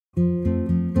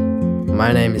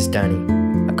My name is Danny.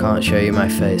 I can't show you my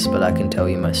face, but I can tell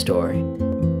you my story.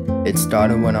 It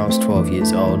started when I was 12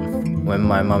 years old, when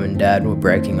my mum and dad were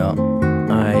breaking up.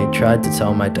 I tried to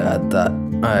tell my dad that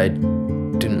I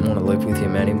didn't want to live with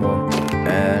him anymore,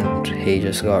 and he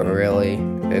just got really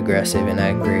aggressive and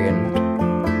angry,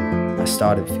 and I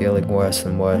started feeling worse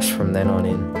and worse from then on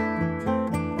in.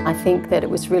 I think that it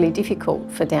was really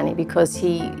difficult for Danny because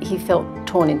he felt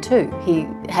torn in two. He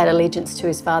had allegiance to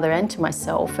his father and to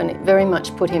myself, and it very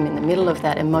much put him in the middle of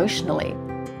that emotionally.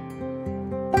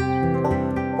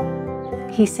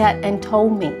 He sat and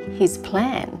told me his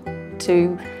plan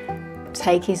to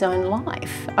take his own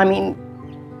life. I mean,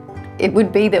 it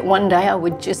would be that one day I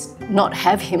would just not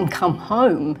have him come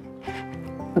home.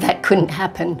 That couldn't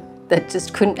happen. That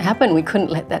just couldn't happen. We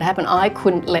couldn't let that happen. I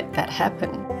couldn't let that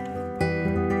happen.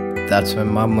 That's when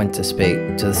Mum went to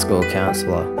speak to the school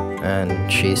counsellor, and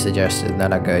she suggested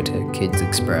that I go to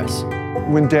KidsXpress.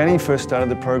 When Danny first started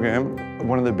the program,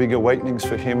 one of the big awakenings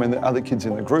for him and the other kids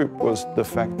in the group was the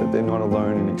fact that they're not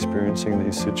alone in experiencing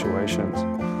these situations.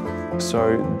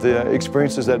 So the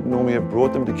experiences that normally have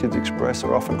brought them to KidsXpress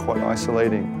are often quite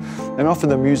isolating. And often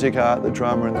the music, art, the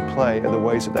drama and the play are the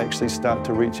ways that they actually start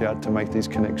to reach out to make these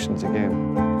connections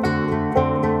again.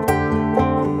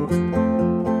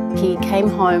 He came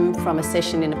home from a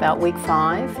session in about week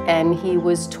 5, and he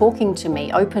was talking to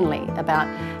me openly about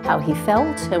how he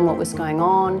felt and what was going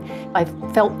on. I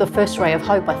felt the first ray of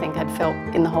hope I think I'd felt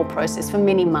in the whole process for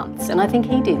many months, and I think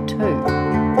he did too.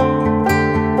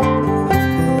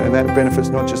 And that benefits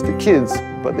not just the kids,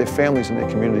 but their families and their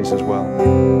communities as well.